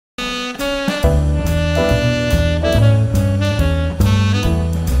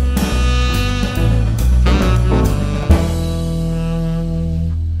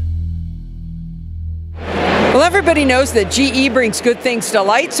everybody knows that GE brings good things to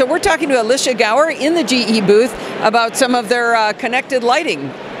light, so we're talking to Alicia Gower in the GE booth about some of their connected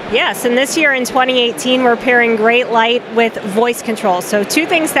lighting. Yes, and this year in 2018, we're pairing great light with voice control. So two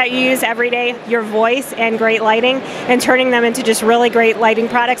things that you use every day, your voice and great lighting, and turning them into just really great lighting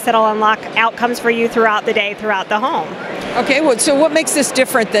products that'll unlock outcomes for you throughout the day, throughout the home. Okay, well, so what makes this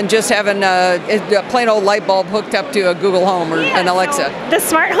different than just having a plain old light bulb hooked up to a Google Home or an Alexa? So the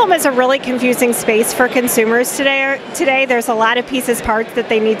smart home is a really confusing space for consumers today. There's a lot of pieces, parts that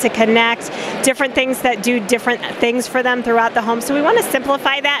they need to connect, different things that do different things for them throughout the home. So we want to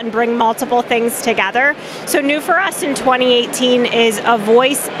simplify that and bring multiple things together. So new for us in 2018 is a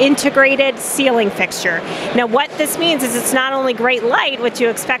voice integrated ceiling fixture. Now what this means is it's not only great light, which you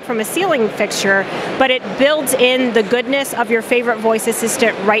expect from a ceiling fixture, but it builds in the goodness of your favorite voice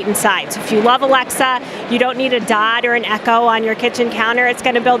assistant right inside. So if you love Alexa, you don't need a Dot or an Echo on your kitchen counter. It's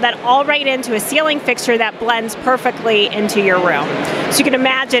going to build that all right into a ceiling fixture that blends perfectly into your room. So you can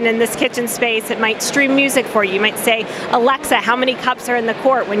imagine in this kitchen space, it might stream music for you. You might say, Alexa, how many cups are in the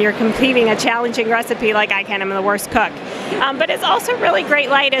quart when you're completing a challenging recipe like I can, I'm the worst cook. But it's also really great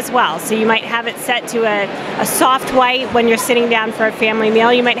light as well. So you might have it set to a soft white when you're sitting down for a family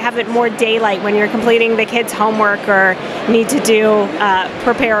meal. You might have it more daylight when you're completing the kids' homework or need to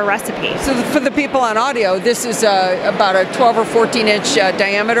prepare a recipe. So for the people on audio, this is about a 12 or 14 inch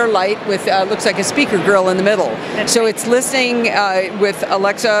diameter light with looks like a speaker grill in the middle. So it's listening with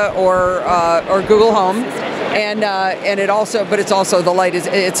Alexa or Google Home, and it also, but it's also the light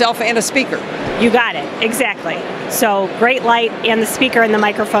itself and a speaker. You got it, exactly. So great light, and the speaker and the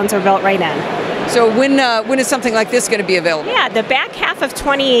microphones are built right in. So when is something like this going to be available? Yeah, the back half of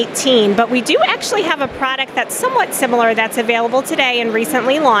 2018, but we do actually have a product that's somewhat similar that's available today and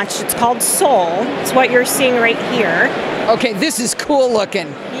recently launched. It's called Soul. It's what you're seeing right here. Okay, this is cool looking.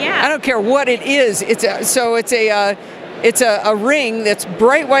 Yeah. I don't care what it is. It's a ring that's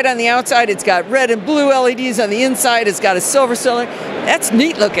bright white on the outside. It's got red and blue LEDs on the inside. It's got a silver cylinder. That's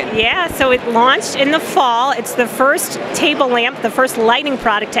neat looking. Yeah, so it launched in the fall. It's the first table lamp, the first lighting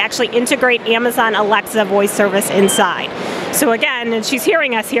product to actually integrate Amazon Alexa voice service inside. So again, and she's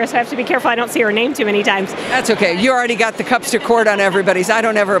hearing us here, so I have to be careful I don't say her name too many times. That's okay. You already got the cups to quart on everybody's. I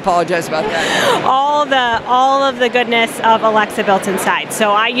don't ever apologize about that. All of the goodness of Alexa built inside.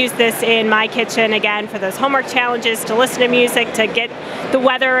 So I use this in my kitchen, again, for those homework challenges, to listen to music, to get the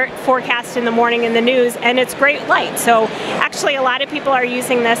weather forecast in the morning in the news, and it's great light. So actually a lot of people are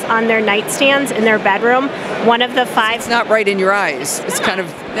using this on their nightstands in their bedroom. One of the 5... It's not right in your eyes. It's kind of...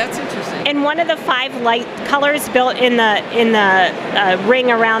 That's interesting. And one of the 5 light colors built in the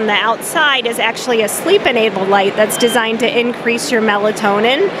ring around the outside is actually a sleep-enabled light that's designed to increase your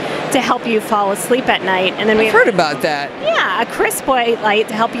melatonin to help you fall asleep at night. And then I've heard about that. Yeah, a crisp white light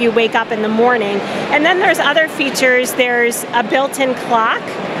to help you wake up in the morning. And then there's other features. There's a built-in clock.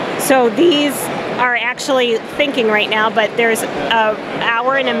 So these are actually thinking right now, but there's an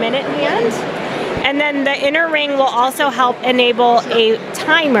hour and a minute hand. And then the inner ring will also help enable a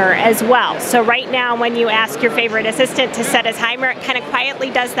timer as well. So right now when you ask your favorite assistant to set a timer, it kind of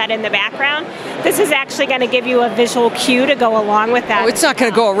quietly does that in the background. This is actually going to give you a visual cue to go along with that. Oh, it's not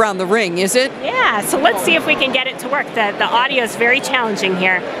going to go around the ring, is it? Yeah, so let's see if we can get it to work. The audio is very challenging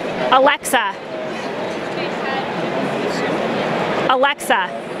here. Alexa. Alexa.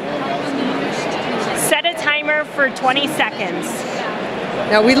 Set a timer for 20 seconds.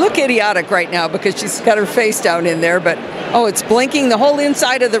 Now we look idiotic right now because she's got her face down in there, but oh, it's blinking. The whole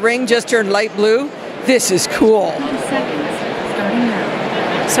inside of the ring just turned light blue. This is cool. 20 seconds starting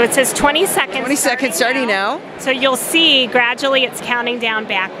now. So it says 20 seconds. 20 seconds starting now. So you'll see gradually it's counting down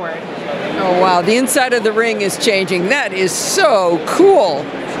backward. Oh wow, the inside of the ring is changing. That is so cool.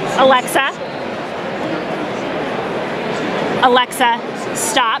 Alexa. Alexa,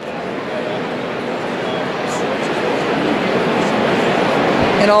 stop.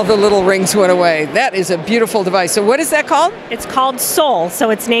 And all the little rings went away. That is a beautiful device. So what is that called? It's called Soul. So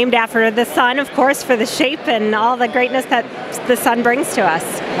it's named after the sun, of course, for the shape and all the greatness that the sun brings to us.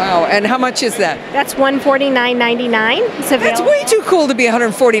 Wow, and how much is that? That's $149.99. That's way too cool to be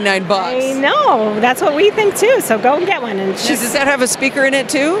 $149. I know, that's what we think too, so go and get one. And does that have a speaker in it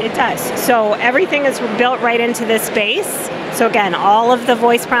too? It does. So everything is built right into this base. So again, all of the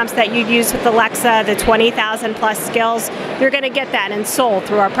voice prompts that you use with Alexa, the 20,000 plus skills, you're going to get that in Soul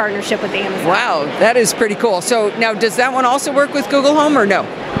through our partnership with Amazon. Wow, that is pretty cool. So now, does that one also work with Google Home or no?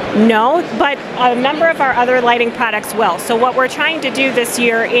 No, but a number of our other lighting products will. So what we're trying to do this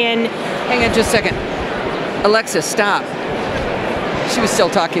year in... Hang on just a second. Alexa, stop. She was still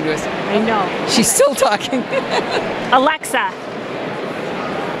talking to us. I know. She's still talking. Alexa,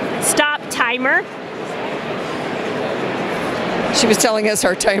 stop timer. She was telling us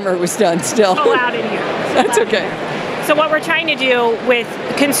our timer was done still. So loud in here. That's okay. So what we're trying to do with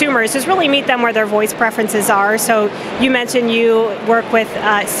consumers is really meet them where their voice preferences are. So you mentioned you work with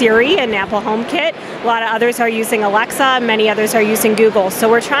Siri and Apple HomeKit. A lot of others are using Alexa. Many others are using Google. So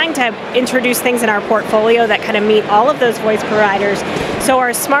we're trying to introduce things in our portfolio that kind of meet all of those voice providers. So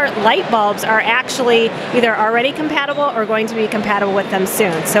our smart light bulbs are actually either already compatible or going to be compatible with them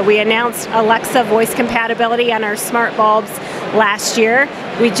soon. So we announced Alexa voice compatibility on our smart bulbs last year.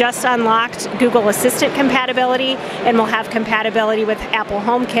 We just unlocked Google Assistant compatibility, and we'll have compatibility with Apple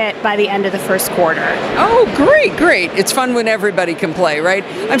HomeKit by the end of the first quarter. Oh, great, great. It's fun when everybody can play, right?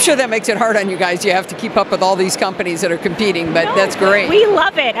 I'm sure that makes it hard on you guys. You have to keep up with all these companies that are competing, but that's great. We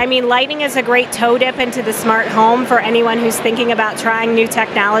love it. I mean, lighting is a great toe dip into the smart home for anyone who's thinking about trying new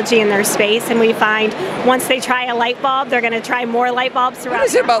technology in their space, and we find once they try a light bulb, they're going to try more light bulbs throughout. What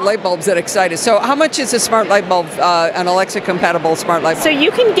is it about light bulbs that excites us? So how much is a smart light bulb, an Alexa compatible smart light bulb? So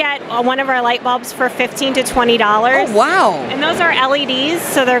you can get one of our light bulbs for $15 to $20. Oh, wow. And those are LEDs,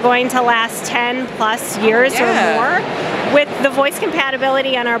 so they're going to last 10 plus years or more. With the voice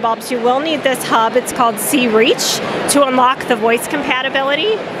compatibility on our bulbs, you will need this hub. It's called C Reach to unlock the voice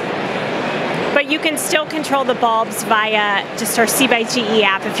compatibility. But you can still control the bulbs via just our C by GE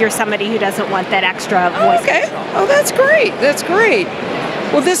app if you're somebody who doesn't want that extra voice control. Oh, that's great. That's great.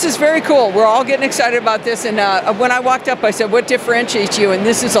 Well, this is very cool. We're all getting excited about this. And when I walked up, I said, what differentiates you? And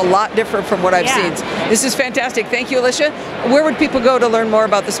this is a lot different from what I've seen. This is fantastic. Thank you, Alicia. Where would people go to learn more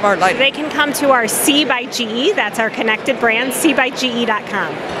about the smart light? They can come to our C by GE. That's our connected brand,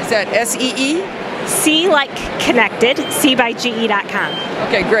 cbyge.com. Is that S-E-E? C like connected, cbyge.com.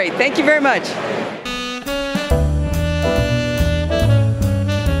 Okay, great. Thank you very much.